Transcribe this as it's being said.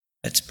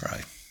Let's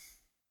pray.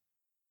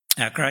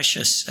 Our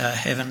gracious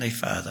Heavenly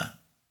Father,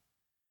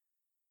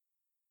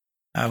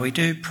 we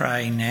do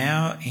pray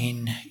now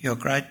in your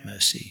great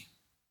mercy.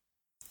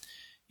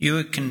 You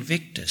would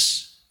convict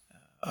us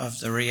of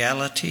the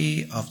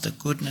reality of the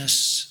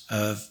goodness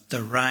of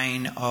the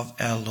reign of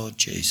our Lord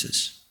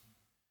Jesus,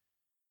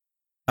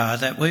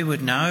 that we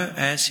would know,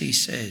 as he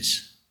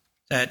says,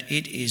 that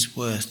it is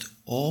worth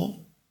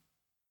all,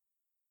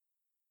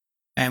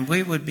 and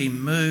we would be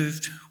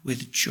moved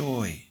with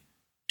joy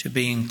to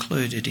be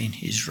included in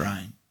his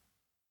reign.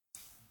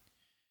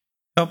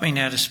 Help me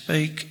now to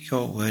speak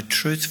your word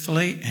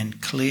truthfully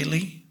and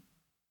clearly,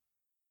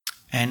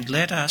 and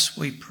let us,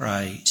 we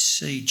pray,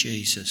 see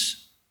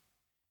Jesus.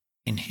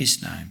 In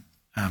his name,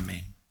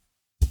 amen.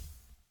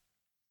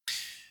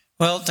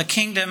 Well, the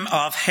kingdom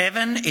of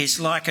heaven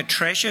is like a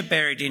treasure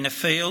buried in a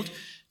field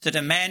that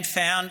a man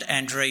found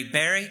and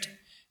reburied.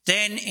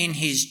 Then in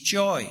his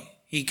joy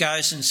he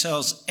goes and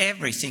sells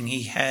everything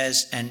he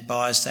has and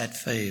buys that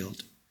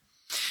field.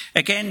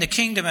 Again, the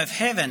kingdom of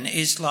heaven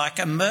is like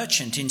a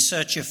merchant in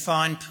search of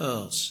fine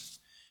pearls.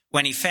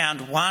 When he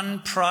found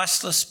one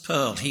priceless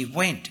pearl, he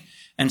went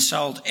and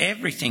sold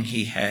everything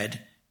he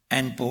had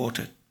and bought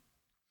it.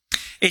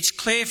 It's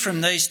clear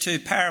from these two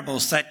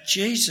parables that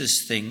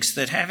Jesus thinks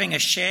that having a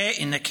share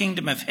in the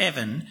kingdom of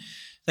heaven,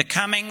 the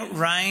coming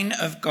reign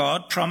of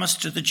God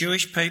promised to the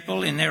Jewish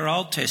people in their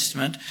Old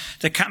Testament,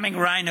 the coming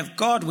reign of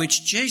God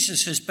which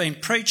Jesus has been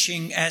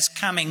preaching as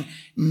coming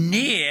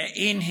near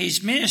in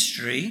his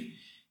ministry,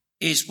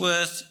 is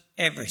worth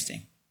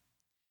everything.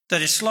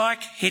 That it's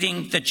like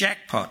hitting the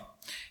jackpot,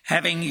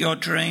 having your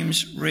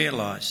dreams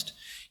realised.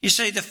 You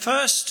see, the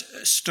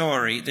first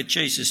story that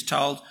Jesus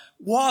told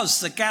was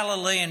the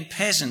Galilean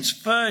peasant's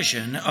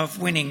version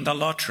of winning the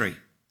lottery.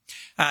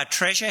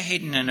 Treasure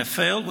hidden in a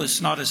field was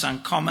not as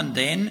uncommon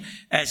then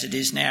as it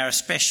is now,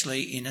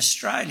 especially in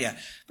Australia.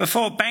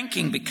 Before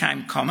banking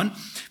became common,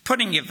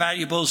 putting your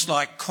valuables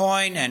like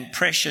coin and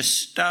precious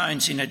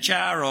stones in a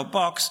jar or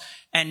box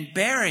and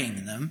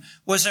burying them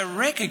was a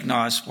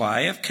recognised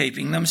way of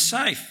keeping them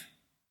safe.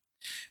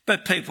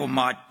 But people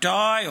might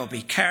die or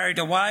be carried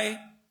away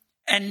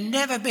and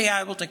never be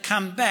able to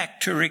come back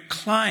to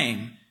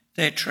reclaim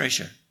their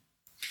treasure.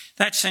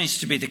 That seems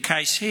to be the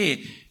case here,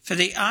 for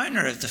the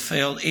owner of the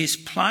field is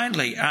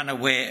plainly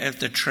unaware of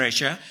the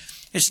treasure.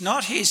 It's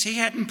not his, he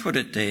hadn't put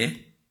it there.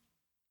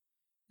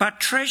 But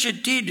treasure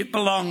did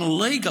belong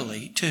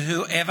legally to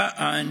whoever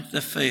owned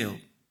the field,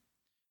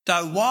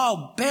 though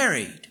while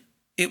buried,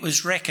 it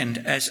was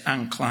reckoned as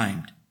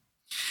unclaimed.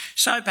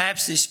 So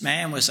perhaps this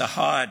man was a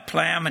hired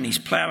ploughman. He's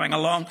ploughing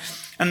along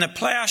and the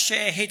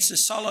ploughshare hits a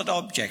solid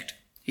object.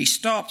 He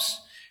stops,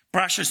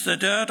 brushes the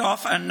dirt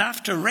off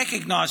enough to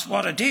recognise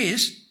what it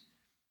is,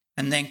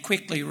 and then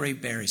quickly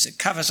reburies it,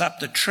 covers up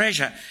the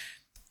treasure.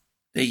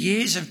 The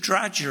years of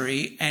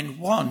drudgery and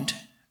want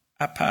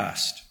are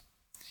past.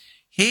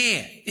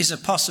 Here is a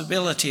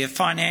possibility of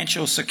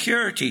financial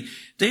security.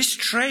 This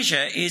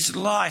treasure is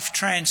life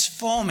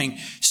transforming.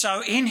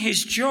 So in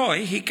his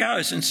joy, he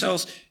goes and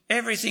sells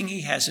everything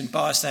he has and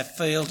buys that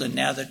field, and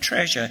now the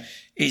treasure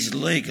is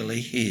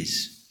legally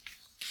his.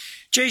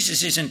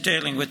 Jesus isn't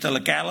dealing with the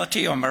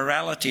legality or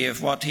morality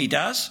of what he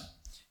does,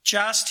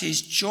 just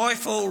his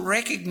joyful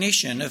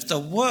recognition of the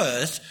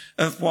worth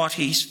of what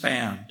he's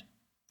found.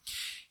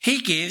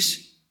 He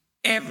gives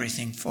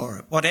everything for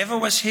it. Whatever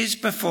was his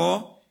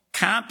before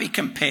can't be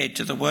compared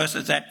to the worth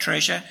of that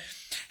treasure.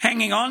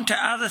 Hanging on to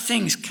other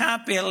things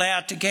can't be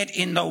allowed to get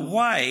in the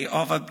way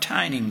of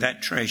obtaining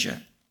that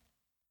treasure.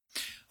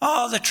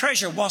 Oh, the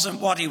treasure wasn't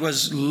what he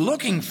was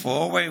looking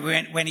for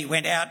when he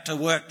went out to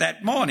work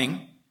that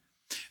morning,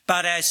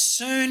 but as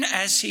soon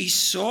as he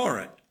saw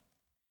it,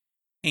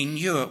 he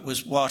knew it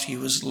was what he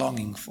was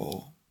longing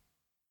for.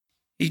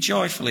 He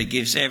joyfully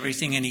gives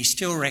everything, and he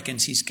still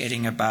reckons he's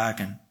getting a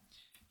bargain,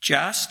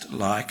 just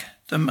like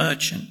the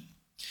merchant.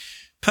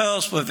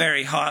 Pearls were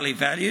very highly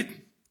valued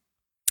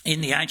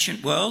in the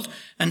ancient world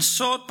and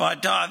sought by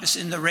divers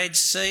in the Red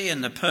Sea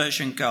and the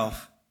Persian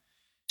Gulf.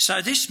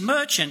 So this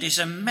merchant is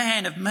a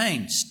man of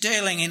means,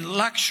 dealing in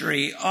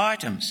luxury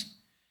items,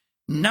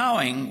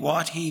 knowing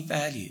what he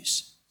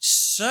values,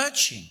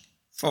 searching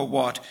for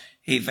what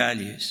he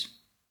values.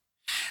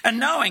 And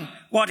knowing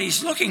what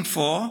he's looking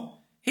for,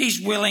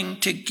 he's willing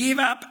to give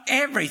up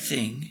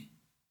everything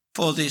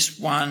for this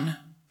one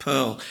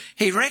pearl.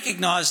 He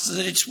recognises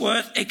that its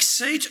worth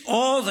exceeds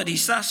all that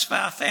he's thus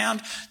far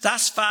found,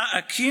 thus far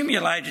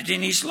accumulated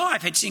in his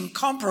life. It's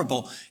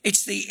incomparable.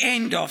 It's the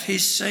end of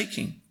his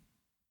seeking.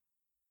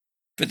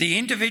 For the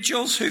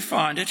individuals who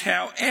find it,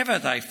 however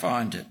they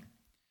find it,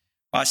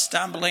 by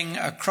stumbling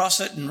across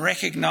it and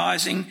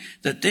recognising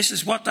that this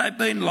is what they've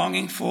been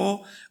longing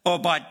for, or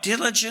by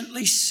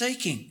diligently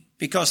seeking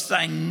because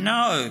they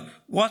know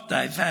what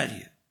they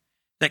value,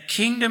 the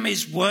kingdom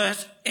is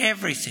worth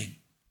everything.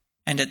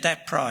 And at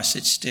that price,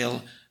 it's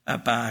still a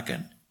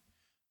bargain.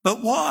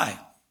 But why?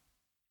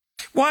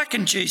 Why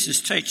can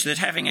Jesus teach that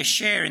having a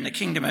share in the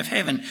kingdom of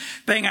heaven,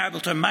 being able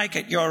to make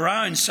it your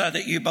own so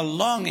that you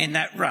belong in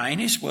that reign,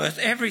 is worth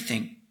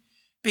everything?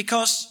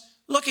 Because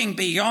looking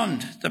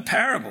beyond the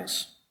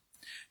parables.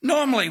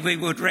 Normally we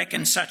would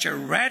reckon such a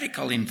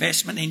radical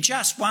investment in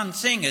just one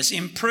thing as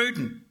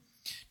imprudent.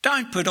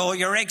 Don't put all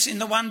your eggs in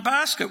the one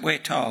basket, we're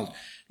told.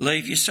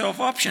 Leave yourself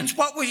options.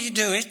 What will you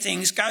do if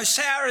things go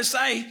sour, as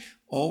they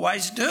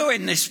always do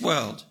in this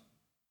world?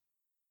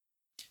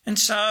 And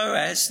so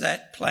as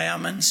that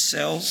ploughman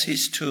sells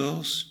his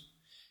tools,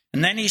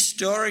 and then his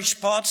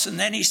storage pots, and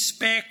then his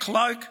spare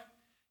cloak,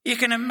 you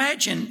can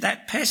imagine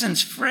that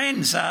peasant's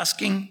friends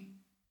asking,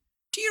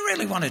 "Do you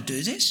really want to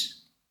do this?"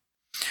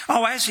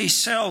 Oh, as he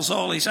sells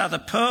all his other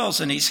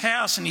pearls and his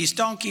house and his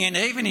donkey and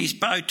even his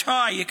bow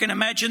tie, you can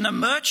imagine the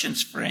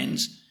merchant's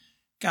friends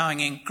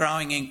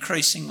growing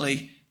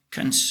increasingly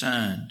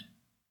concerned.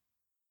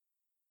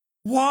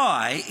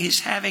 Why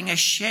is having a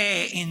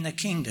share in the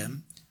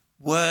kingdom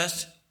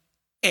worth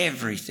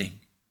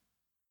everything?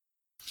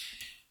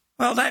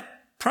 Well,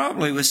 that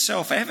probably was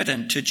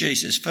self-evident to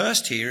Jesus'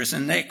 first hearers,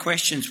 and their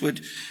questions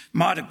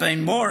might have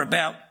been more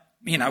about,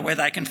 where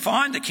they can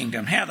find the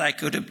kingdom, how they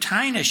could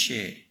obtain a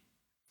share.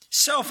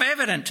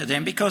 Self-evident to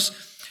them because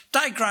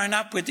they'd grown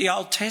up with the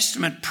Old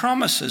Testament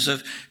promises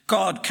of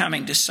God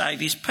coming to save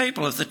his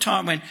people, of the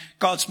time when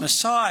God's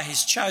Messiah,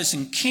 his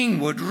chosen king,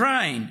 would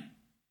reign.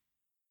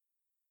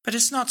 But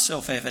it's not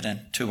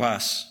self-evident to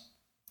us.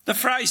 The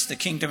phrase, the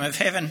kingdom of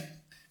heaven,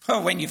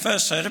 well, when you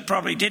first heard it,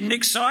 probably didn't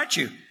excite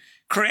you,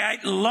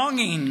 create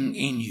longing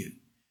in you,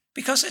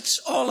 because it's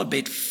all a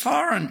bit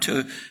foreign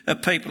to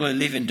people who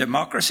live in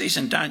democracies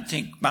and don't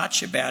think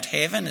much about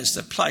heaven as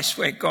the place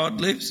where God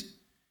lives.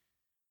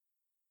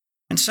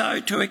 And so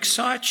to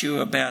excite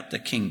you about the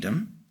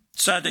kingdom,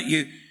 so that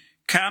you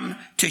come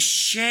to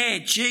share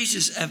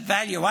Jesus'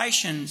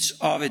 evaluations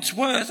of its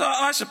worth,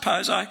 I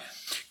suppose I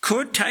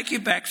could take you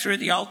back through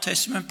the Old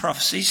Testament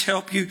prophecies,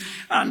 help you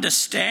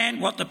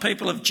understand what the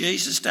people of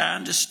Jesus Day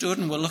understood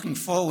and were looking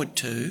forward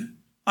to.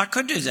 I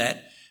could do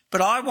that, but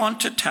I want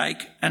to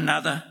take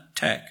another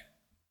tack.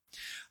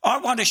 I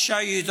want to show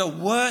you the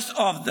worth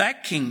of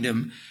that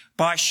kingdom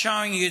by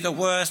showing you the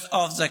worth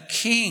of the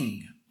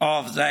king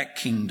of that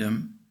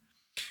kingdom.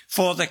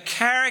 For the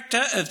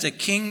character of the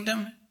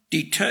kingdom,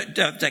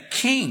 of the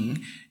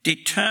king,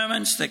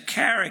 determines the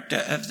character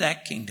of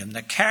that kingdom.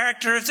 The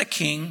character of the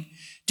king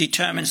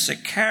determines the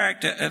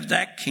character of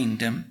that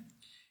kingdom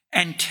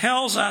and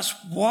tells us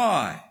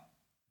why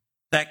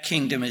that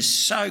kingdom is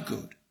so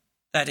good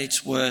that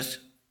it's worth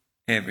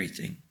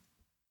everything.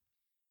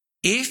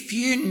 If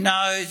you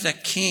know the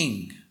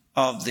king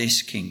of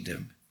this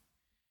kingdom,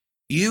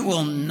 you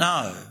will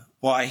know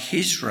why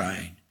his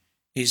reign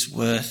is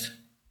worth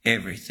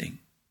everything.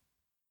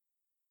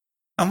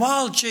 And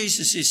while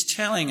Jesus is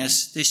telling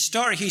us this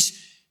story, he's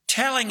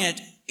telling it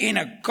in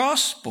a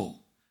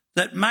gospel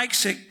that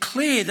makes it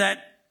clear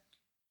that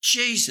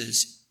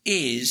Jesus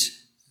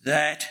is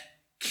that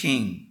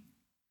king,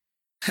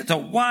 the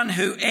one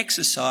who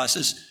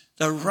exercises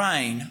the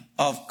reign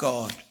of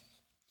God.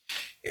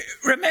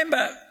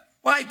 Remember,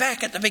 way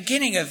back at the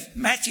beginning of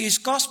Matthew's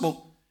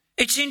gospel,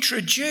 it's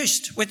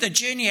introduced with the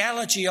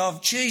genealogy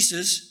of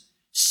Jesus,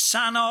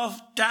 son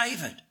of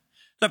David,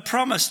 the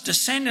promised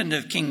descendant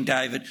of King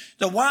David,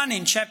 the one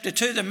in chapter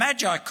 2 the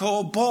Magi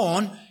call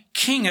born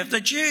King of the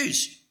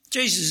Jews.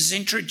 Jesus is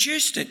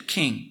introduced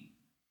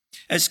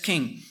as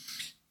king.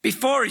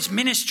 Before his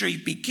ministry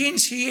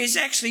begins, he is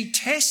actually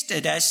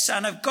tested as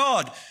Son of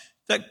God,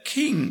 the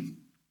King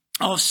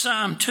of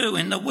Psalm 2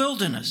 in the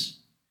wilderness.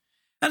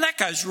 And that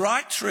goes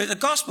right through the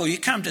gospel. You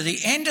come to the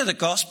end of the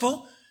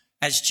gospel,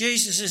 as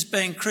Jesus is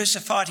being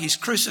crucified, he's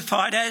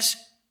crucified as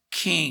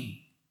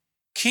King.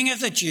 King of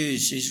the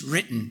Jews is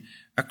written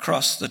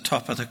across the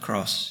top of the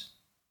cross.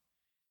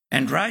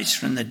 And raised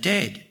from the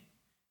dead,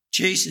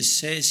 Jesus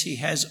says he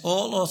has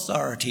all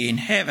authority in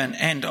heaven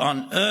and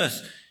on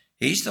earth.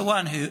 He's the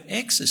one who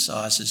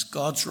exercises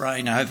God's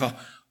reign over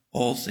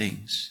all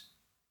things.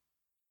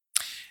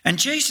 And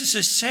Jesus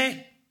has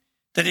said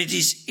that it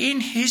is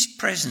in his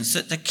presence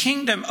that the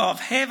kingdom of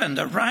heaven,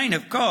 the reign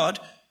of God,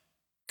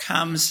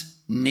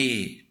 comes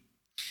near.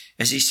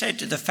 As he said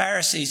to the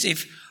Pharisees,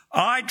 if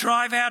I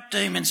drive out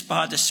demons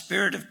by the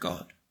Spirit of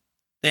God,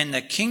 then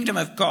the kingdom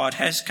of God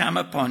has come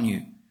upon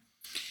you.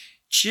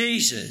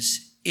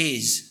 Jesus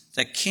is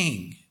the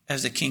king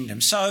of the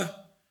kingdom. So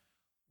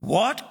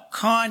what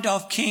kind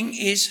of king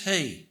is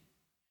he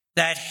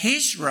that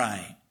his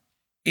reign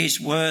is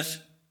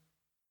worth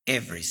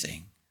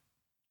everything?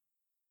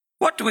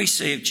 What do we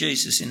see of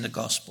Jesus in the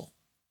gospel,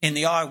 in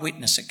the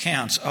eyewitness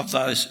accounts of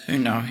those who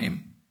know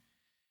him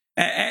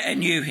and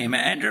knew him?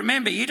 And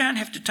remember, you don't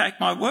have to take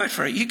my word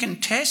for it. You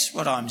can test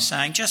what I'm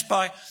saying just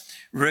by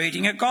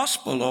reading a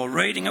gospel or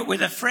reading it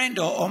with a friend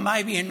or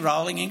maybe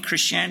enrolling in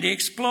Christianity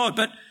Explored.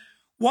 But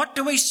what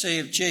do we see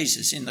of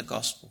Jesus in the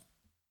gospel?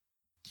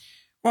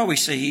 Well, we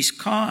see he's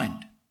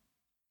kind.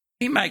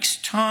 He makes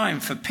time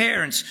for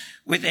parents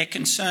with their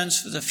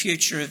concerns for the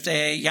future of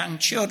their young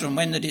children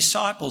when the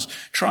disciples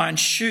try and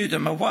shoo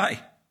them away.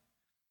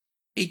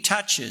 He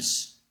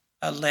touches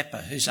a leper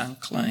who's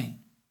unclean.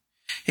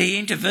 He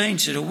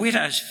intervenes at a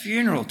widow's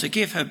funeral to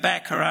give her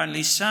back her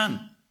only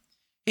son.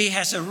 He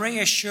has a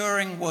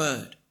reassuring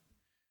word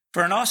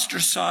for an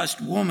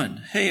ostracised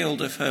woman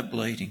healed of her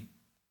bleeding.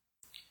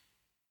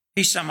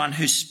 He's someone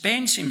who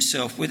spends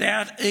himself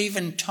without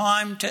even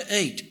time to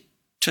eat,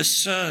 to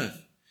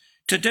serve,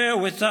 to deal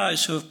with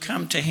those who have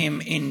come to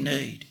him in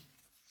need.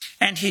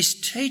 And his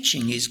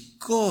teaching is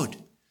good.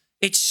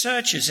 It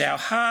searches our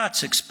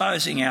hearts,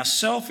 exposing our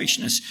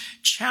selfishness,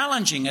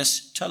 challenging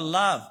us to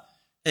love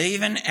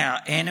even our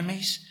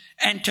enemies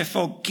and to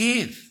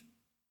forgive.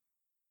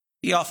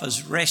 He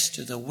offers rest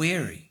to the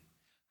weary,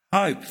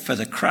 hope for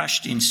the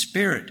crushed in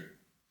spirit.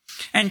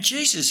 And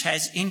Jesus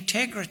has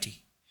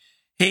integrity.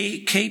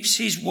 He keeps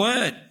his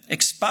word,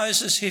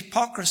 exposes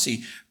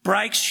hypocrisy,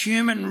 breaks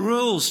human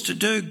rules to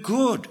do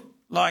good,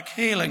 like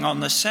healing on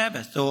the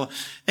Sabbath or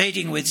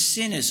eating with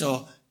sinners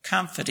or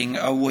comforting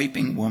a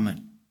weeping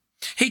woman.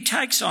 He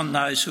takes on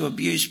those who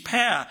abuse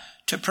power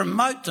to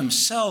promote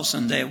themselves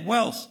and their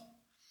wealth.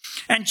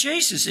 And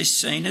Jesus is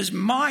seen as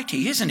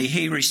mighty, isn't he?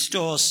 He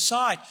restores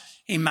sight.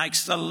 He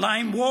makes the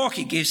lame walk.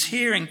 He gives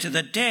hearing to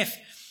the deaf.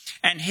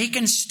 And he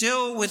can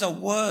still, with a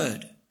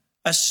word,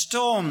 a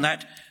storm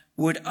that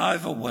would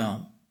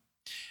overwhelm.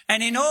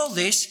 And in all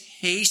this,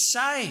 he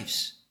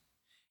saves.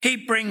 He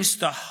brings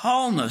the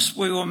wholeness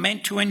we were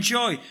meant to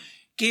enjoy,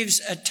 gives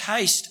a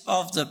taste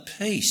of the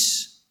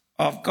peace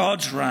of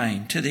God's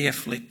reign to the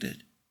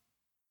afflicted.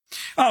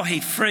 Oh, he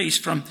frees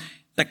from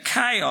the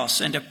chaos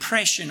and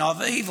oppression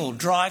of evil,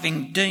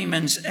 driving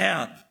demons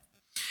out.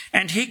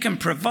 And he can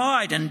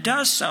provide and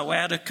does so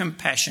out of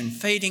compassion,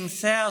 feeding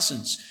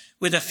thousands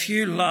with a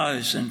few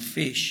loaves and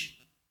fish.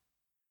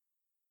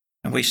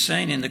 And we've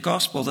seen in the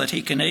gospel that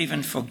he can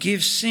even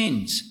forgive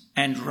sins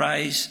and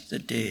raise the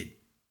dead.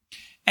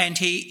 And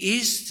he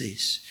is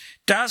this,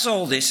 does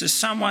all this as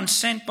someone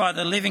sent by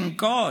the living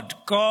God,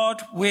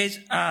 God with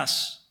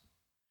us.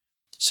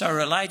 So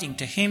relating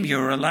to him,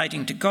 you're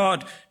relating to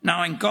God,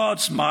 knowing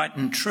God's might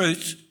and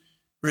truth,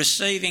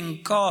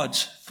 receiving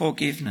God's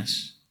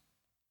forgiveness.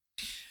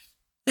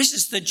 This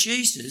is the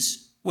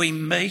Jesus we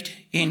meet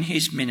in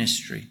his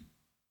ministry.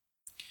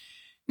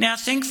 Now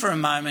think for a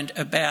moment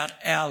about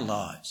our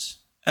lives,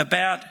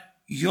 about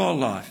your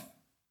life.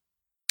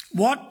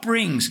 What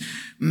brings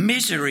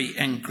misery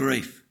and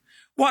grief?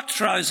 What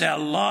throws our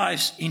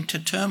lives into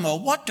turmoil?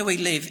 What do we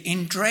live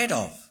in dread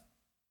of?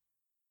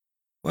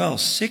 Well,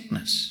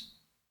 sickness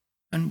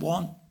and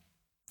want,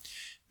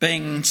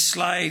 being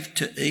enslaved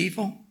to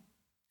evil,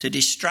 to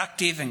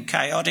destructive and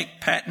chaotic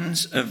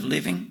patterns of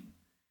living,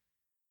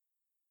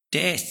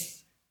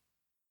 death,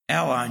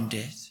 our own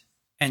death,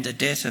 and the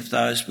death of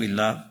those we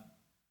love.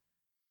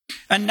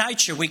 A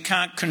nature we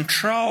can't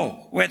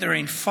control, whether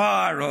in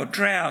fire or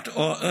drought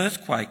or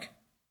earthquake.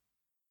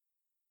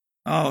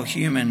 Oh,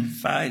 human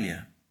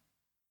failure,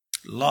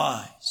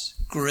 lies,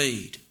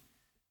 greed,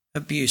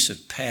 abuse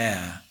of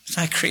power.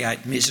 They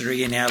create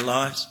misery in our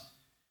lives.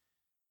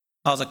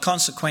 Oh, the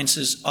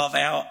consequences of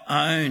our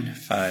own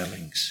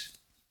failings.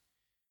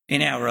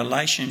 In our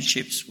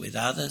relationships with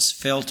others,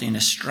 felt in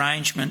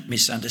estrangement,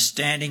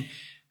 misunderstanding,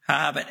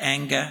 harbour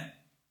anger,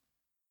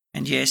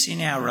 and yes,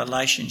 in our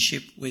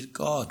relationship with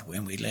God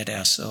when we let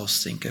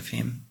ourselves think of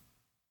him.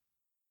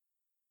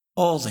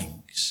 All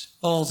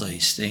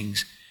these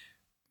things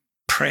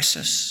press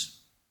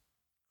us,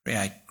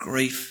 create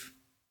grief,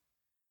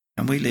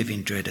 and we live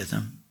in dread of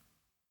them.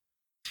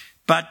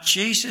 But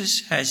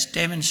Jesus has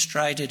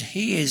demonstrated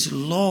he is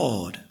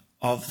Lord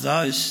of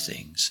those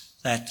things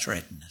that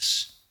threaten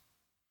us.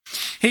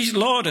 He's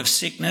Lord of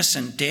sickness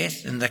and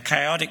death and the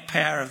chaotic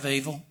power of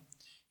evil.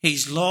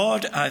 He's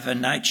Lord over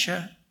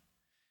nature.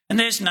 And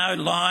there's no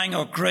lying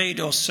or greed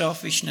or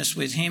selfishness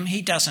with him.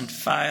 He doesn't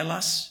fail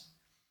us.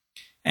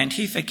 And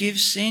he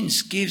forgives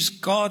sins, gives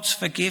God's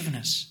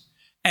forgiveness,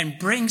 and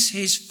brings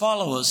his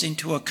followers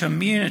into a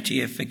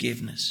community of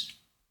forgiveness.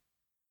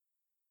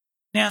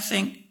 Now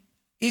think,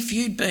 if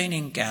you'd been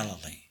in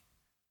Galilee,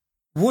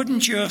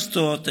 wouldn't you have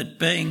thought that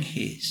being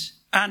his,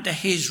 under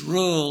his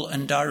rule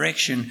and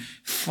direction,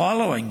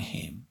 following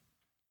him,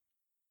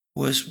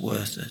 was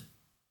worth it?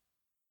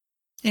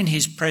 In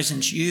his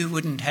presence, you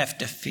wouldn't have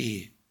to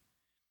fear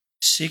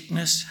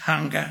sickness,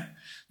 hunger,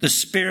 the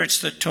spirits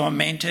that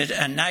tormented,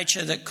 a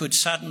nature that could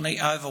suddenly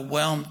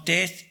overwhelm,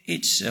 death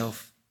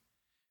itself,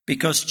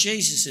 because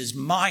Jesus is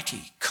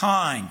mighty,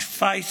 kind,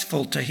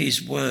 faithful to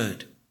his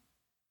word.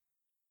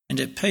 And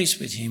at peace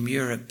with him,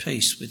 you're at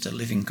peace with the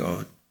living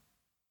God.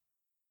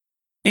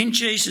 In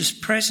Jesus'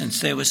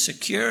 presence, there was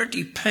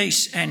security,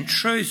 peace and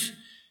truth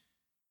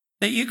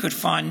that you could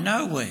find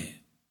nowhere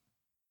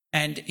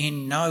and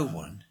in no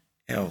one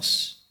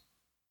else.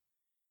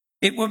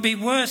 It would be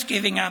worth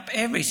giving up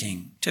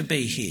everything to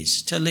be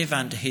his, to live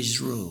under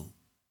his rule.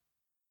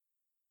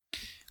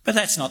 But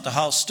that's not the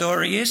whole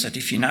story, is it?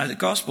 If you know the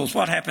Gospels,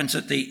 what happens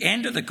at the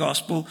end of the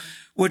Gospel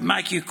would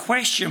make you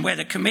question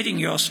whether committing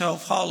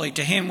yourself wholly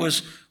to him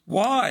was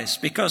wise,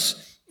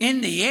 because in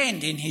the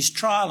end, in his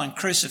trial and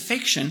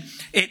crucifixion,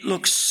 it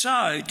looks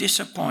so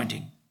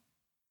disappointing.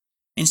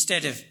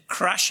 Instead of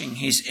crushing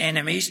his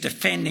enemies,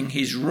 defending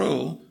his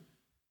rule,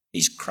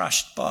 he's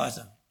crushed by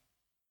them.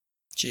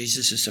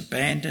 Jesus is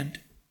abandoned,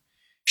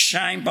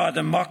 shamed by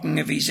the mocking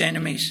of his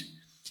enemies.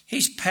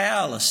 He's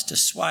powerless to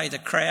sway the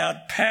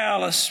crowd,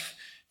 powerless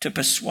to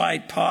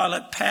persuade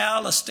Pilate,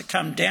 powerless to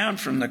come down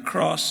from the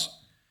cross,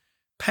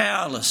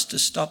 powerless to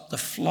stop the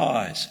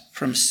flies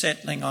from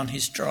settling on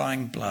his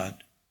drying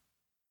blood.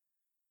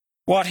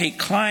 What he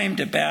claimed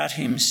about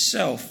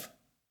himself,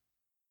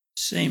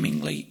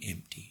 seemingly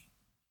empty.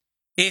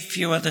 If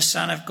you are the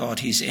Son of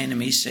God, his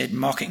enemy said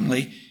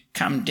mockingly,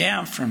 come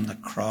down from the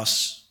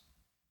cross.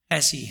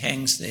 As he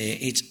hangs there,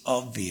 it's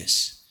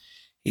obvious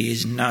he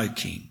is no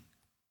king.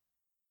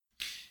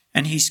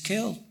 And he's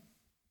killed.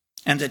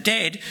 And the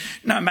dead,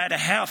 no matter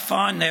how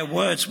fine their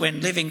words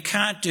when living,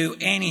 can't do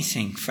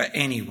anything for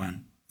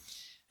anyone.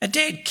 A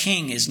dead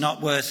king is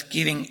not worth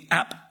giving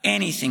up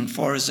anything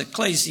for, as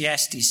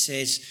Ecclesiastes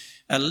says,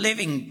 a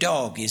living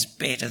dog is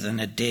better than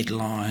a dead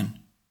lion.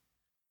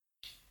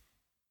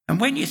 And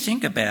when you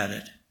think about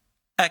it,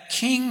 a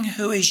king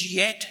who is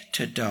yet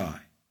to die,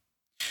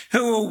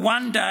 who will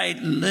one day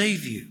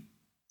leave you,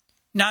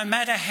 no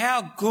matter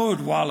how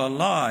good while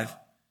alive,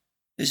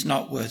 is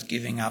not worth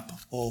giving up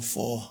all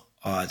for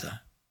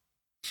either.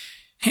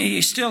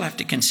 You still have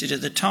to consider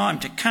the time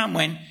to come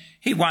when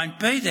he won't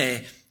be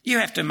there. You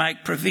have to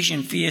make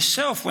provision for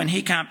yourself when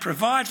he can't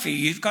provide for you.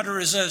 You've got to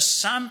reserve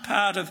some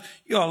part of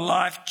your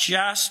life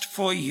just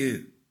for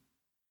you.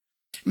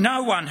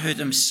 No one who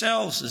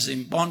themselves is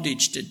in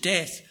bondage to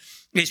death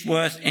is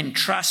worth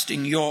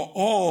entrusting your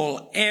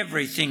all,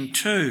 everything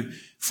to,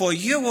 for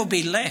you will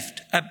be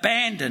left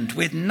abandoned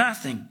with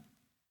nothing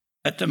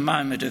at the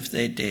moment of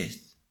their death.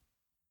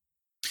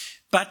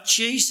 But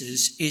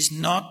Jesus is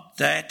not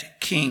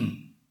that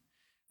king,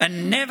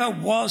 and never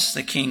was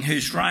the king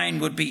whose reign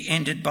would be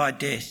ended by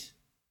death.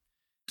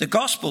 The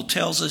gospel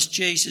tells us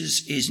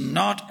Jesus is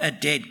not a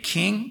dead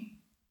king,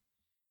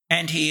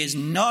 and he is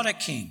not a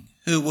king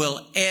who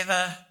will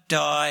ever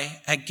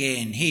die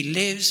again. He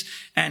lives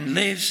and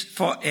lives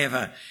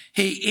forever.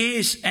 He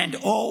is and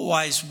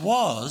always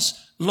was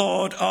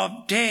Lord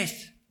of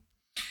death.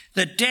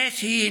 The death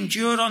he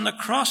endured on the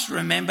cross,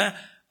 remember,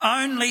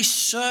 only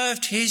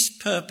served his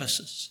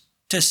purposes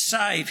to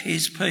save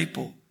his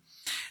people.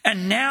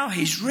 And now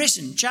he's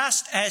risen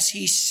just as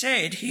he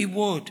said he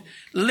would,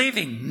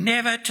 living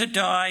never to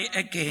die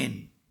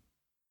again.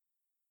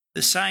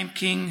 The same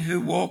king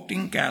who walked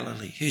in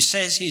Galilee, who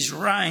says his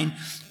reign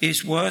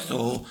is worth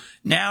all,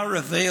 now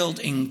revealed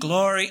in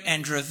glory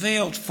and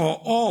revealed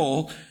for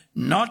all,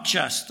 not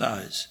just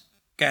those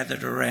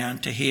gathered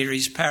around to hear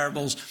his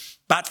parables,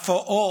 but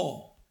for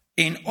all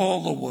in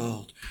all the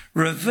world,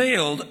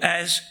 revealed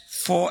as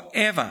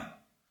forever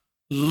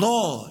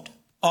Lord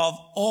of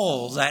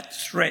all that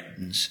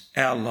threatens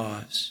our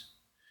lives,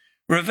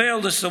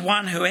 revealed as the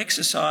one who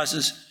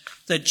exercises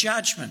the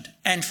judgment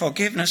and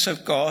forgiveness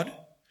of God,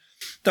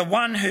 the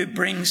one who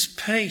brings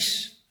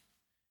peace,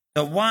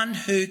 the one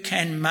who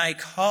can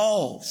make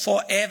whole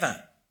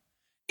forever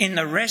in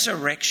the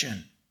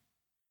resurrection,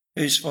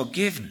 whose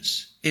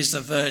forgiveness is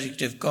the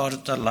verdict of God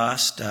at the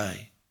last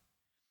day.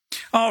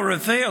 Oh,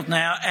 revealed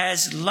now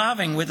as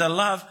loving with a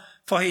love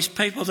for his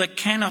people that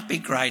cannot be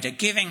greater,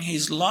 giving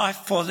his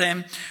life for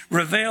them,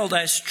 revealed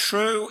as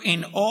true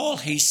in all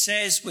he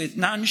says with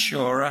none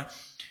surer,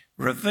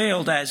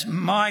 revealed as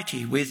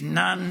mighty with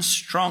none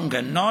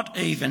stronger, not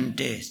even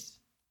death.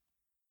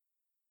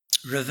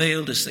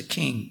 Revealed as the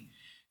king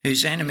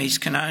whose enemies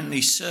can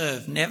only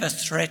serve, never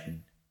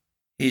threaten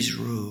his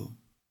rule.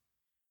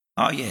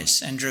 Oh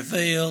yes, and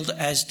revealed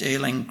as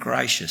dealing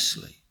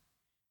graciously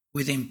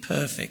with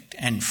imperfect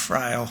and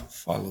frail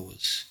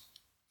followers.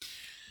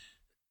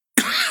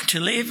 To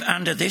live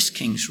under this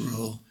king's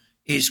rule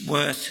is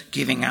worth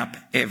giving up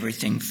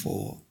everything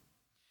for.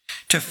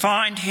 To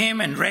find him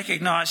and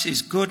recognise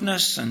his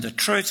goodness and the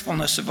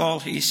truthfulness of all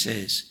he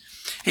says,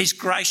 his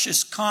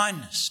gracious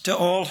kindness to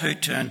all who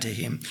turn to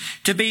him,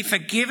 to be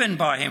forgiven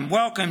by him,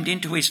 welcomed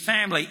into his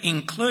family,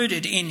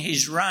 included in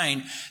his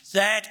reign,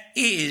 that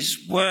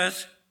is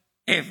worth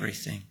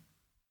everything.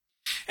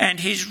 And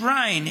his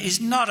reign is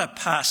not a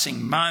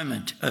passing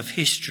moment of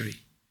history,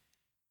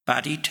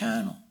 but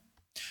eternal.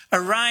 A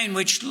reign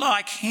which,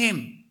 like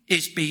him,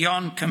 is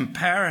beyond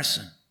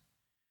comparison.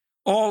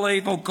 All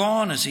evil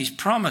gone as he's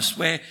promised,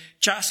 where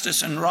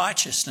justice and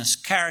righteousness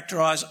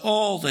characterise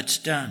all that's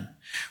done,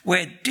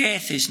 where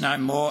death is no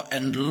more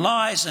and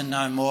lies are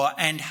no more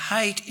and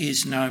hate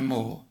is no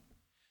more.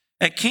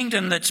 A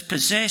kingdom that's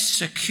possessed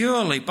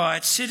securely by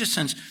its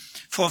citizens,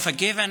 for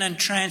forgiven and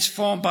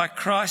transformed by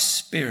Christ's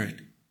Spirit.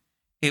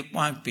 It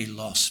won't be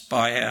lost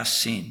by our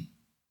sin.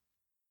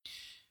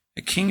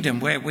 A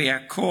kingdom where we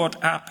are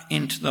caught up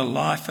into the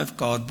life of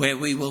God, where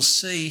we will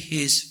see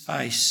his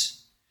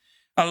face.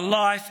 A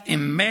life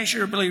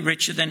immeasurably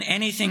richer than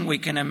anything we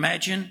can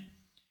imagine,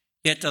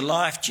 yet the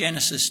life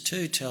Genesis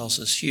 2 tells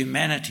us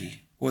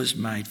humanity was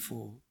made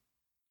for.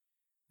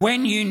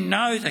 When you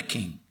know the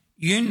King,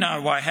 you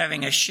know why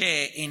having a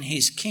share in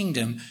his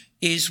kingdom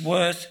is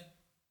worth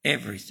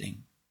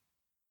everything.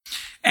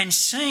 And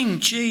seeing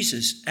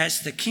Jesus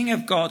as the King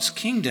of God's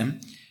kingdom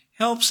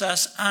helps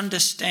us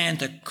understand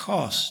the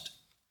cost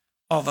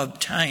of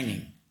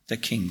obtaining the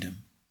kingdom.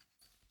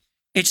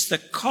 It's the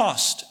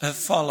cost of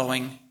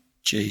following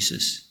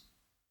Jesus.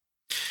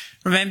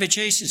 Remember,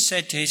 Jesus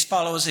said to his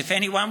followers, if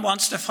anyone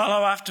wants to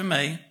follow after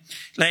me,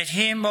 let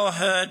him or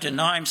her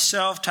deny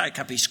himself, take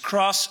up his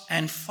cross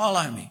and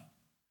follow me.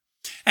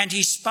 And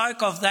he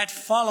spoke of that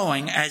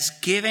following as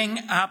giving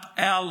up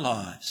our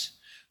lives,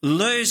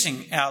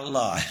 losing our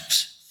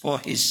lives for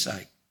his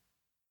sake.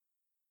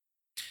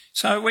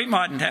 So we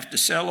mightn't have to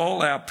sell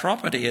all our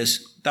property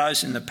as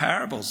those in the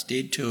parables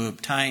did to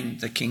obtain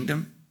the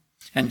kingdom.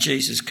 And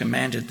Jesus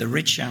commanded the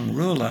rich young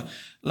ruler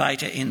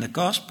later in the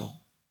gospel.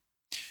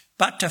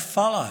 But to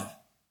follow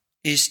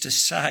is to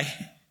say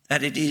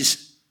that it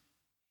is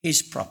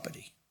his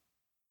property.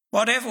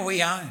 Whatever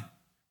we own,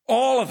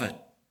 all of it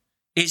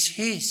is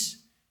his,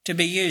 to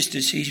be used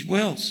as he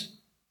wills.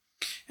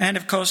 And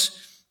of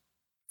course,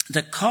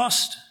 the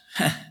cost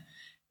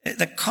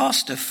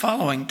of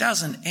following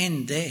doesn't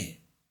end there.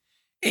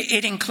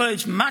 It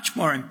includes much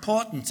more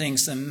important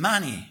things than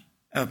money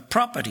or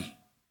property.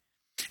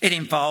 It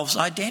involves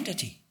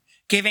identity.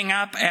 Giving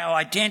up our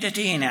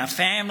identity in our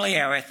family,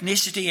 our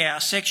ethnicity, our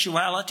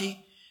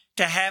sexuality,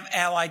 to have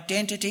our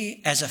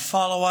identity as a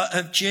follower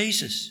of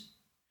Jesus.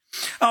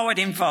 Oh, it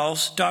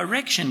involves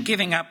direction,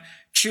 giving up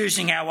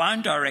choosing our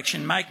own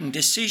direction, making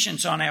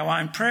decisions on our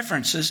own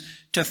preferences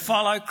to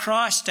follow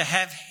Christ, to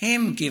have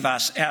him give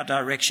us our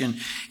direction.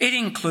 It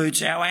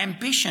includes our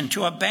ambition,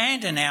 to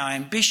abandon our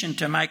ambition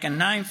to make a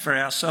name for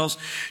ourselves,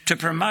 to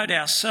promote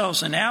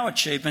ourselves and our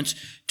achievements,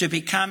 to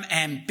become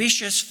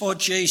ambitious for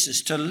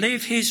Jesus, to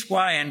live his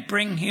way and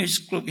bring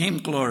him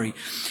glory.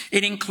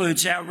 It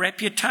includes our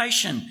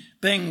reputation,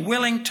 being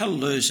willing to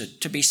lose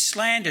it, to be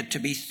slandered, to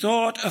be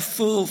thought a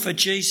fool for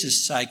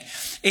Jesus' sake.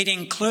 It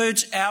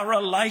includes our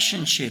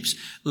relationships,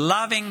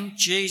 loving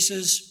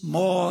Jesus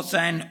more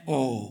than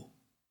all.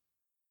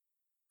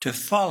 To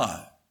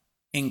follow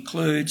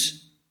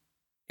includes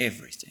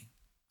everything.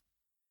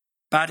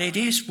 But it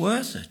is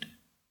worth it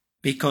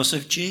because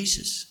of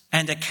Jesus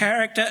and the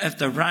character of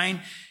the reign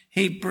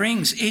he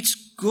brings.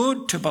 It's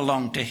good to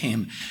belong to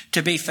him,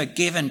 to be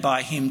forgiven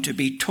by him, to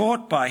be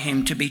taught by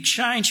him, to be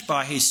changed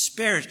by his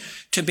Spirit,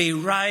 to be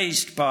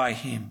raised by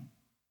him.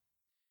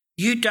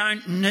 You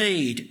don't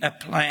need a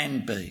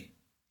plan B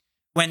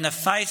when the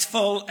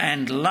faithful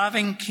and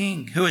loving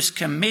King who is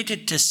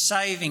committed to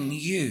saving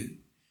you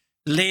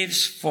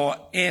lives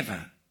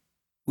forever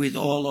with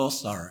all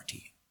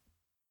authority.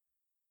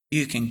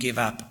 You can give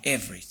up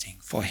everything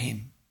for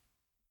him.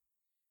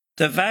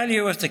 The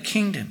value of the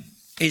kingdom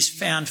is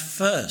found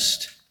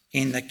first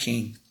in the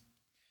King.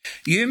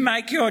 You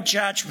make your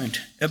judgment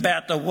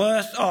about the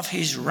worth of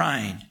his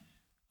reign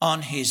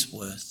on his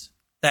worth.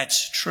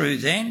 That's true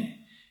then,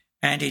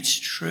 and it's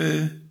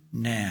true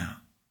now.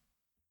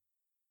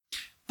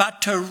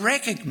 But to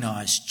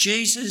recognise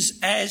Jesus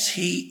as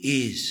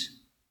he is,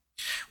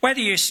 whether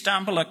you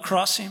stumble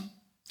across him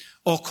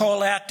or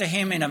call out to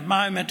him in a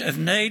moment of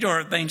need, or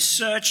have been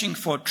searching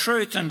for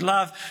truth and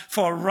love,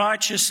 for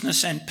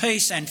righteousness and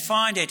peace, and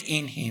find it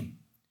in him,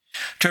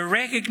 to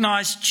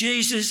recognise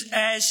Jesus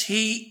as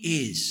he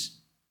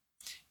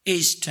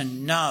is to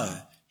know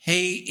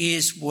he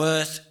is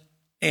worth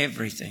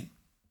everything.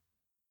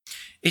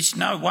 It's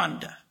no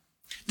wonder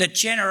that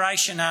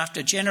generation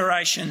after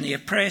generation, the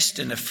oppressed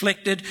and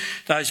afflicted,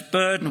 those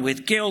burdened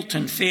with guilt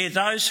and fear,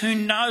 those who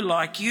know,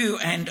 like you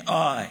and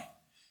I,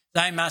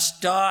 they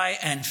must die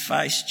and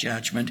face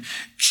judgment,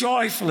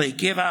 joyfully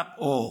give up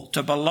all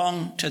to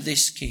belong to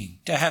this King,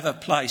 to have a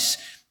place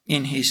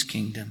in his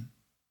kingdom.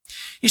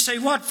 You see,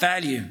 what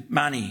value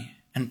money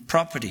and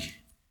property,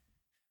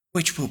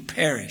 which will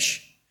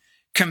perish,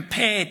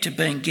 compared to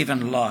being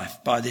given life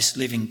by this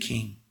living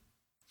King?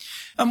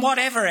 And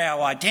whatever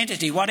our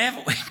identity,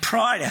 whatever we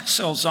pride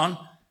ourselves on,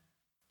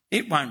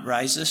 it won't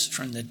raise us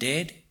from the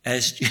dead,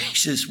 as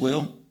Jesus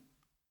will.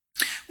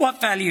 What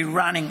value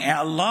running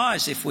our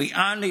lives if we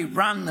only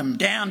run them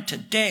down to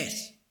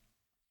death,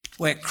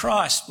 where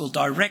Christ will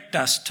direct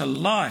us to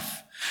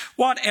life?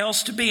 What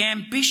else to be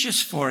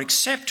ambitious for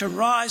except to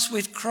rise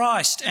with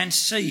Christ and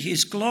see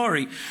his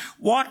glory?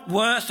 What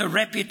worth a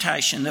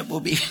reputation that will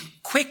be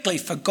quickly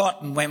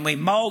forgotten when we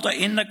moulder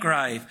in the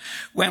grave,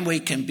 when we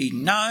can be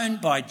known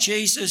by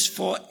Jesus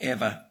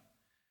forever?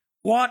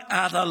 What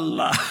other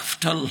love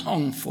to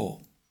long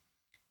for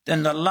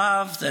than the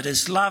love that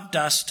has loved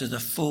us to the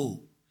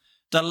full?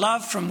 The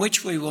love from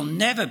which we will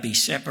never be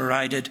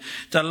separated,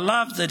 the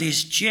love that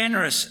is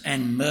generous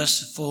and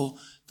merciful,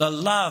 the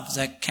love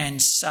that can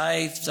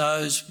save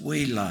those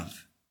we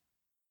love.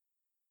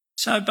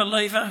 So,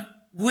 believer,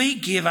 we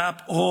give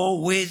up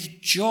all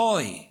with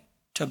joy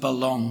to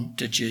belong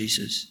to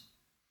Jesus.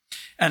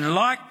 And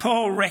like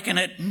Paul, reckon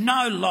it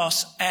no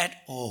loss at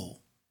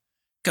all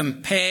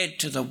compared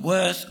to the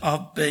worth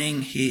of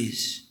being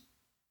his.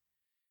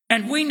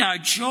 And we know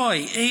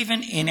joy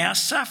even in our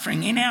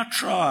suffering, in our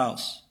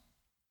trials,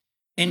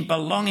 in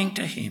belonging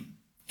to him,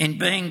 in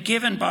being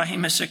given by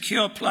him a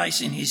secure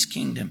place in his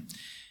kingdom,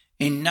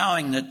 in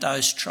knowing that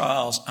those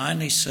trials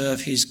only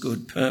serve his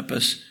good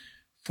purpose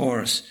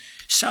for us.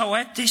 So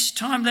at this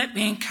time, let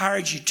me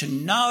encourage you to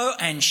know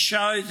and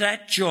show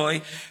that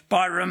joy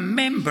by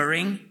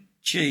remembering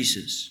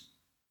Jesus.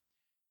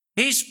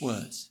 his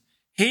worth,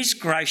 his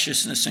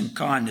graciousness and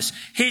kindness,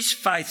 his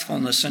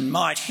faithfulness and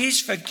might, his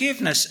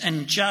forgiveness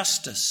and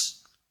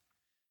justice.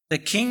 The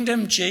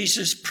kingdom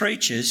Jesus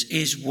preaches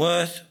is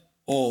worth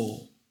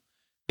all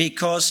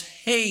because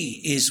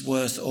he is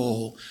worth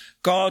all,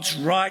 God's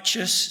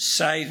righteous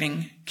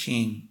saving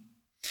King.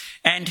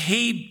 And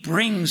he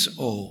brings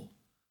all,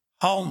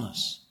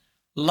 wholeness,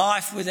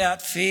 life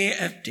without fear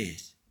of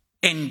death,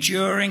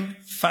 enduring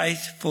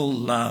faithful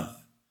love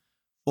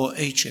for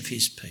each of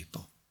his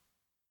people.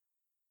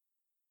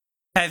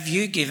 Have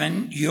you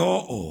given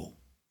your all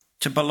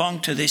to belong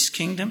to this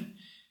kingdom,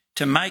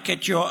 to make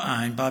it your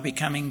own by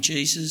becoming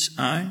Jesus'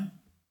 own?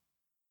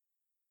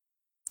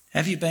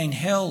 Have you been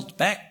held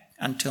back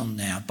until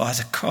now by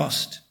the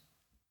cost?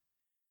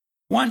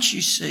 Once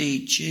you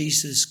see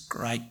Jesus'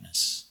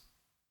 greatness,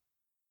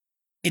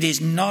 it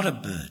is not a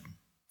burden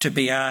to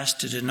be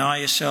asked to deny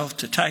yourself,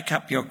 to take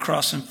up your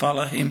cross and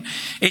follow him.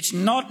 It's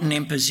not an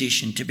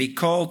imposition to be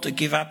called to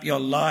give up your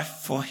life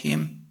for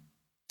him.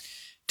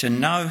 To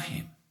know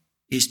him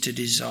is to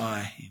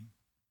desire him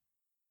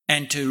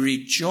and to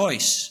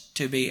rejoice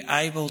to be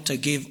able to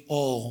give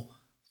all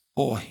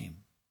for him.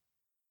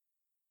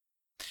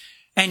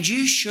 And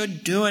you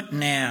should do it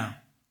now,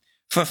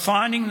 for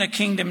finding the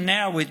kingdom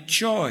now with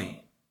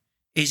joy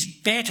is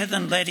better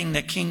than letting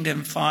the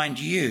kingdom find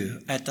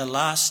you at the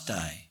last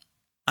day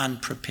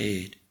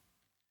unprepared.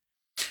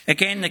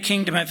 Again, the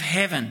kingdom of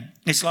heaven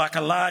is like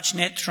a large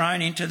net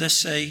thrown into the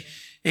sea.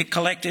 It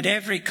collected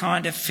every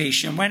kind of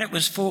fish, and when it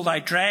was full, they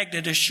dragged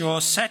it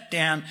ashore, sat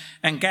down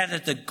and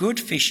gathered the good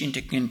fish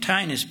into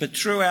containers, but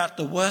threw out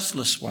the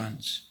worthless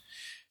ones.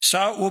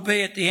 So it will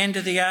be at the end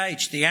of the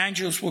age. The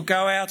angels will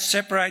go out,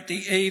 separate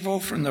the evil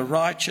from the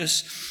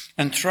righteous,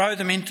 and throw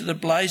them into the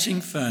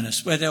blazing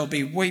furnace, where there'll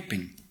be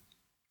weeping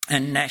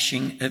and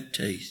gnashing of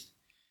teeth.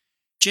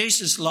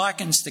 Jesus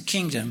likens the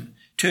kingdom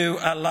to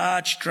a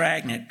large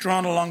dragnet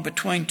drawn along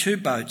between two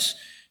boats,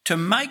 to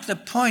make the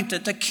point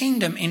that the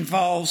kingdom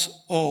involves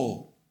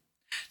all.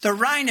 The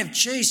reign of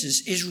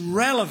Jesus is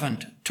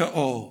relevant to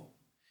all.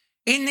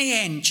 In the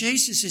end,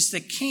 Jesus is the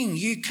king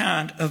you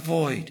can't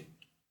avoid.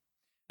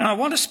 And I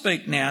want to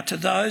speak now to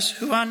those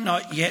who are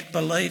not yet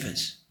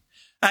believers.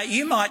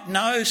 You might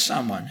know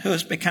someone who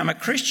has become a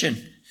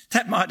Christian.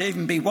 That might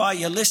even be why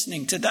you're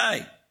listening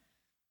today.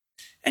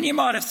 And you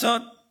might have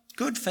thought,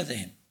 good for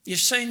them. You've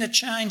seen the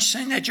change,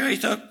 seen their joy, you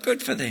thought,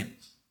 good for them.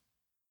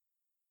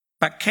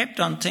 But kept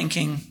on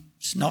thinking,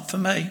 it's not for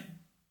me.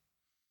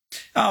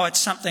 Oh, it's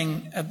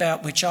something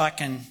about which I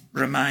can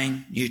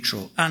remain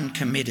neutral,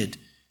 uncommitted,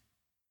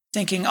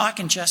 thinking I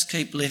can just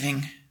keep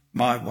living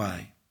my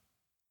way.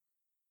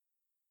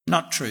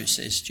 Not true,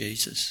 says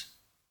Jesus.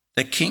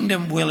 The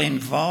kingdom will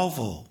involve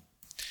all,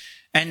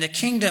 and the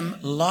kingdom,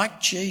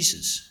 like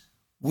Jesus,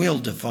 will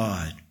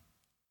divide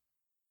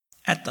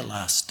at the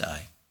last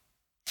day.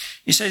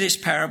 You see, this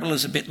parable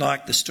is a bit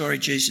like the story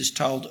Jesus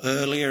told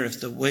earlier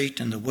of the wheat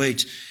and the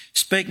weeds,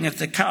 speaking of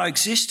the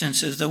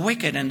coexistence of the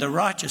wicked and the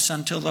righteous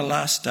until the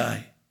last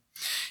day.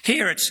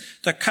 Here it's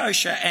the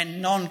kosher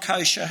and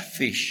non-kosher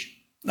fish.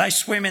 They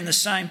swim in the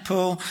same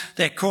pool,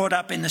 they're caught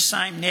up in the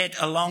same net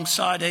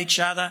alongside each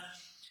other,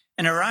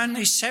 and are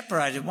only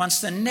separated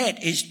once the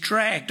net is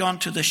dragged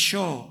onto the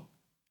shore.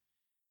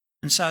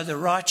 And so the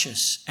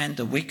righteous and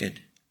the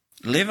wicked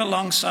live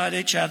alongside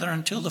each other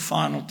until the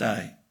final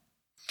day.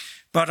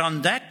 But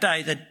on that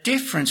day, the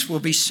difference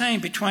will be seen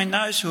between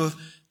those who have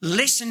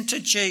listened to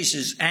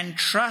Jesus and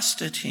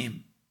trusted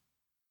him,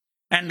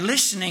 and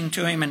listening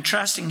to him and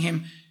trusting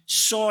him,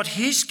 sought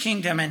his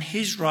kingdom and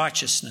his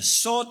righteousness,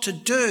 sought to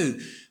do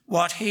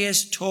what he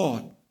has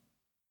taught.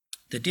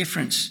 The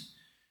difference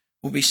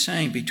will be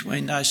seen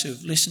between those who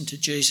have listened to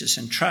Jesus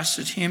and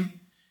trusted him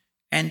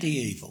and the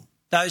evil,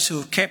 those who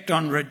have kept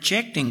on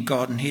rejecting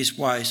God and his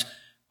ways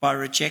by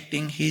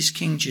rejecting his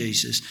King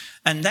Jesus.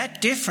 And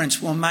that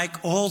difference will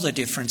make all the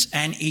difference,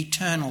 an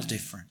eternal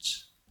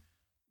difference.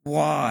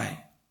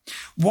 Why?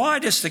 Why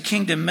does the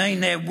kingdom mean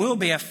there will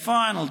be a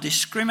final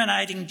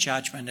discriminating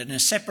judgment and a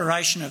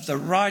separation of the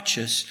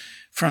righteous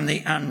from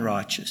the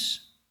unrighteous?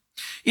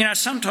 You know,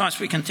 sometimes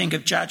we can think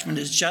of judgment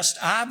as just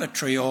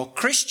arbitrary, or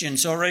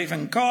Christians or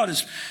even God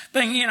as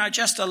being,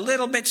 just a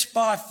little bit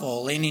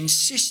spiteful in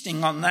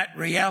insisting on that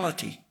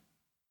reality.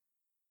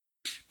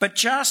 But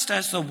just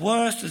as the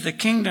worth of the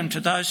kingdom to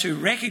those who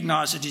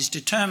recognise it is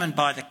determined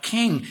by the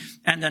king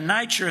and the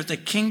nature of the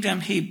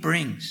kingdom he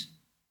brings,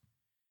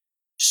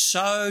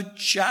 so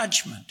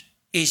judgment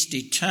is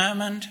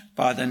determined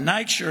by the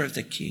nature of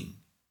the king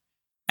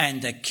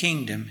and the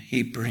kingdom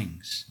he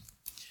brings.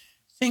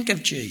 Think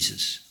of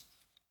Jesus.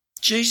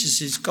 Jesus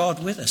is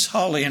God with us,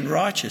 holy and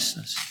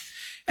righteousness,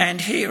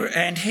 and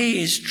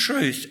he is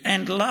truth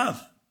and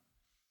love.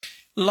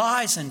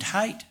 Lies and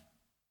hate,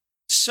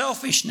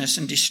 selfishness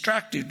and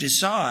destructive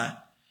desire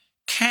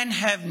can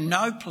have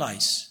no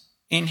place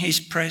in his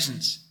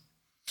presence.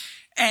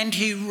 And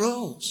he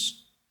rules.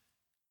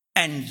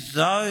 And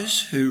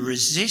those who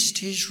resist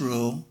his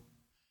rule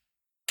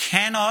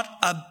cannot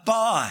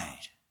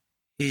abide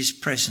his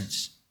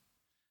presence.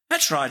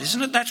 That's right,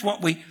 isn't it? That's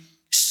what we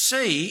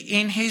see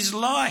in his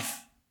life,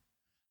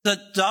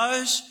 that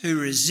those who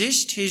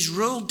resist his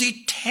rule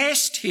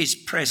detest his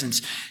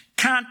presence,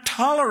 can't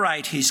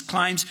tolerate his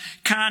claims,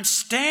 can't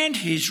stand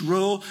his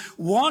rule,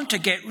 want to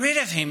get rid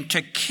of him,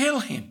 to kill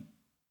him.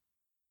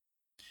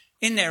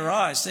 In their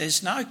eyes,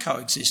 there's no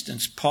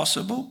coexistence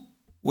possible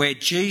where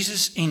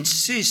Jesus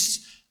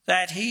insists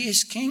that he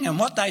is king, and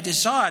what they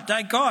desired,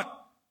 they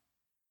got.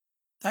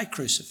 They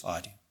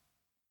crucified him.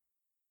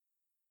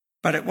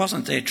 But it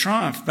wasn't their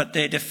triumph, but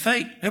their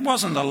defeat. It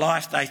wasn't the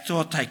life they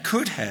thought they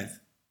could have,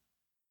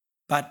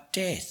 but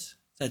death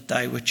that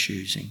they were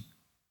choosing.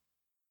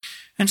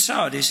 And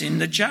so it is in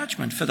the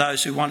judgment for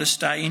those who want to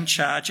stay in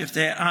charge of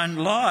their own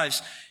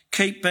lives,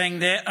 keep being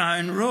their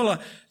own ruler.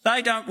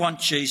 They don't want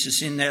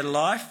Jesus in their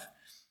life.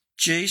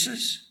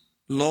 Jesus,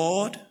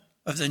 Lord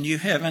of the new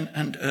heaven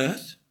and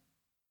earth.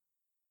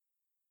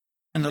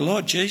 And the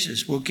Lord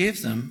Jesus will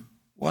give them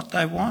what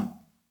they want.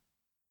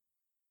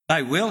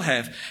 They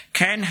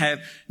can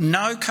have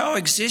no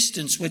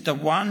coexistence with the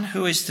one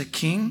who is the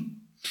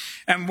King.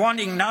 And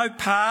wanting no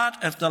part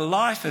of the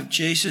life of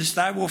Jesus,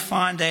 they will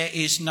find there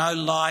is no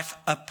life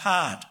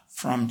apart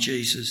from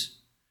Jesus.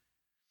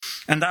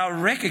 And they'll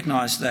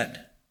recognise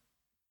that.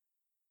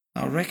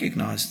 They'll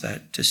recognise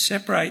that to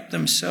separate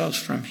themselves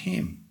from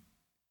him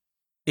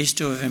is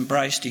to have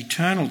embraced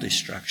eternal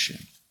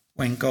destruction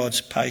when God's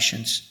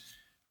patience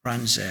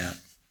runs out.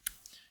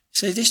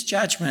 See, this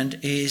judgment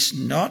is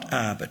not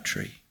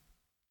arbitrary,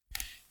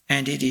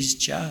 and it is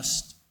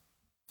just.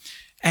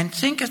 And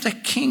think of the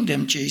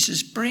kingdom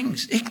Jesus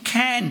brings. It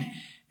can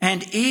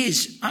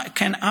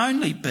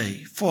only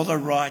be for the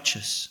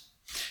righteous,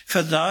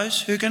 for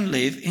those who can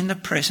live in the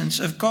presence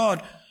of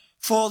God.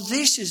 For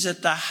this is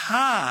at the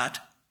heart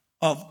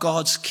of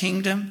God's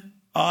kingdom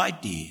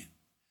idea.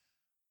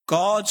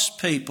 God's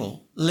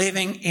people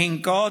living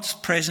in God's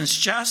presence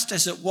just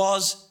as it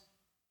was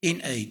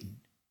in Eden.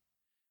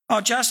 Oh,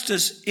 just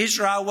as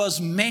Israel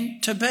was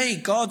meant to be,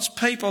 God's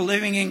people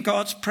living in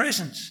God's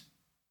presence.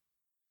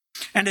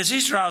 And as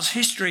Israel's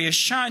history has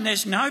shown,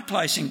 there's no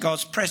place in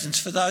God's presence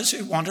for those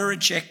who want to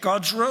reject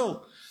God's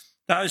rule,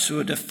 those who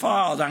are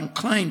defiled,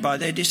 unclean by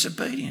their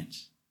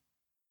disobedience.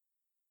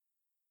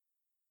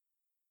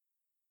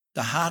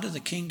 The heart of the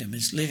kingdom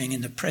is living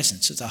in the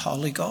presence of the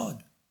Holy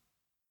God.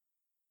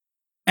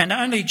 And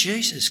only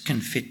Jesus can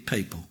fit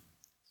people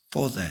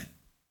for that.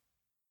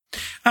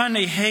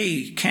 Only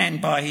he can,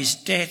 by his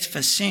death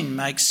for sin,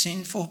 make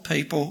sinful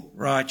people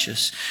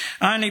righteous.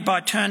 Only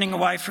by turning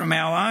away from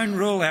our own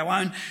rule,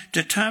 our own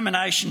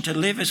determination to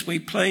live as we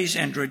please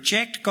and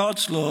reject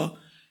God's law,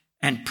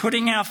 and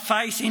putting our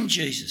faith in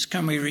Jesus,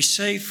 can we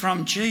receive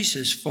from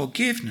Jesus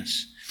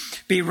forgiveness,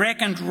 be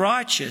reckoned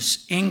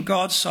righteous in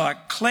God's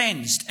sight,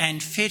 cleansed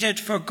and fitted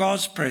for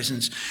God's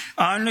presence.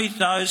 Only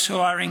those who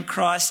are in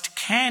Christ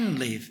can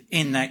live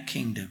in that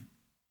kingdom.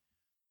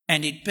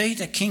 And it be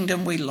the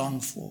kingdom we long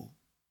for,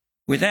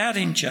 without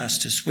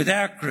injustice,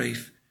 without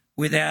grief,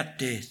 without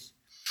death.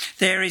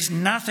 There is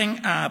nothing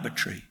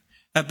arbitrary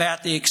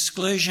about the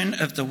exclusion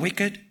of the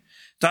wicked,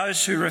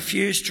 those who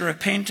refuse to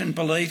repent and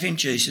believe in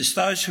Jesus,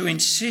 those who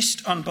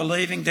insist on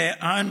believing their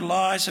own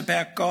lies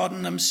about God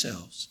and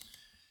themselves.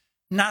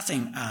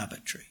 Nothing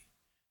arbitrary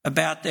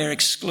about their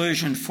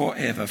exclusion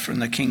forever from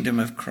the kingdom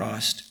of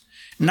Christ.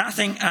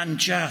 Nothing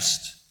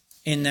unjust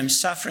in them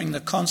suffering the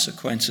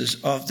consequences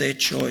of their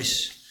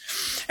choice.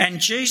 And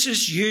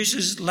Jesus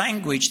uses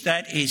language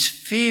that is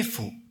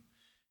fearful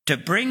to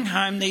bring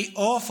home the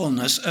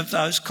awfulness of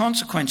those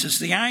consequences.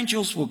 The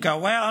angels will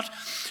go out,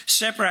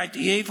 separate the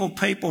evil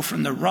people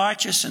from the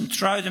righteous and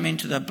throw them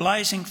into the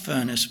blazing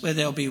furnace where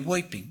there'll be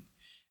weeping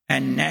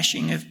and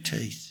gnashing of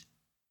teeth.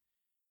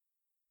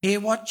 Hear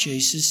what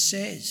Jesus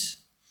says.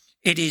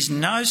 It is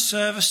no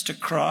service to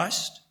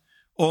Christ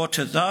or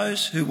to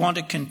those who want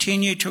to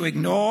continue to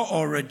ignore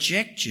or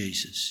reject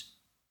Jesus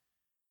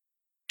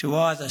to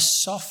either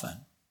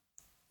soften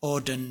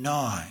or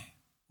deny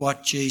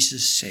what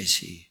Jesus says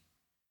here.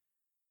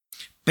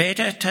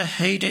 Better to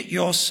heed it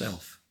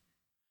yourself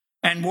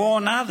and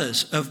warn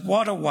others of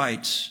what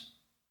awaits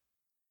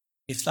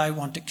if they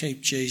want to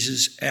keep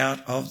Jesus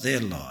out of their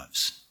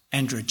lives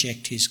and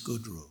reject his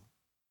good rule.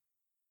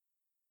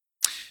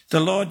 The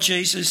Lord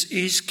Jesus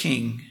is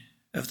King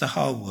of the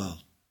whole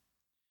world.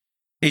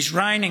 His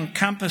reign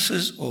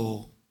encompasses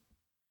all,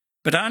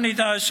 but only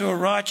those who are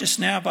righteous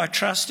now by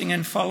trusting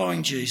and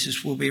following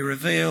Jesus will be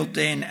revealed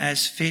then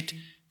as fit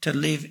to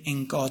live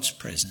in God's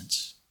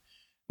presence.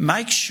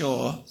 Make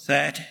sure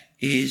that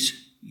is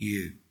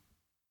you.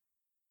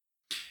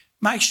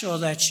 Make sure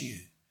that's you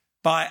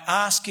by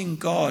asking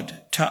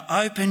God to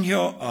open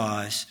your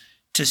eyes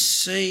to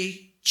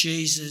see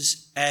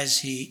Jesus as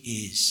he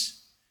is.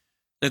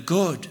 The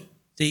good,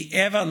 the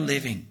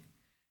ever-living,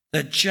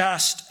 the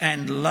just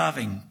and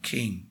loving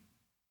King,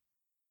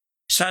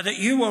 so that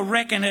you will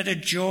reckon it a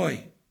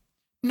joy,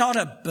 not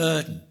a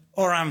burden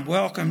or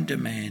unwelcome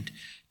demand,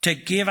 to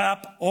give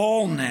up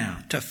all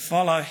now to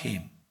follow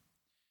him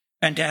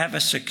and to have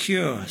a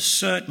secure,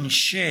 certain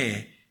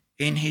share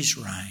in his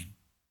reign.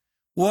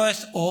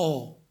 Worth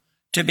all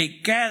to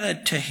be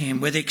gathered to him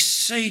with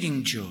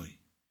exceeding joy,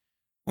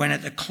 when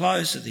at the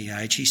close of the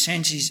age he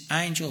sends his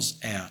angels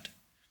out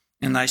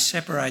and they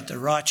separate the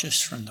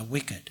righteous from the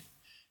wicked,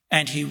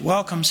 and he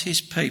welcomes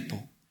his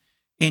people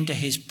into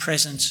his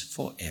presence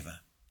forever.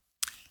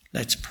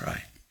 Let's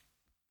pray.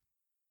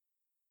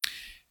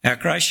 Our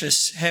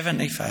gracious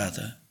Heavenly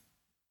Father,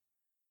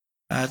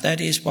 that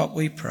is what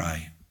we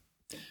pray.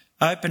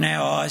 Open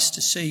our eyes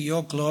to see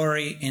your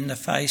glory in the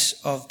face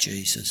of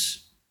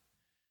Jesus,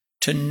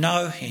 to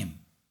know him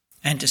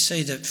and to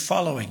see that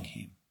following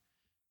him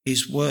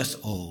is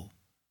worth all.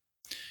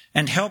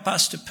 And help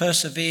us to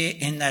persevere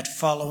in that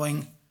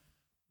following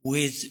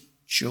with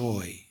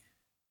joy,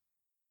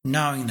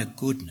 knowing the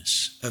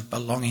goodness of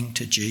belonging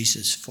to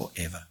Jesus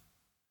forever.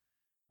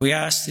 We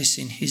ask this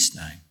in his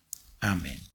name. Amen.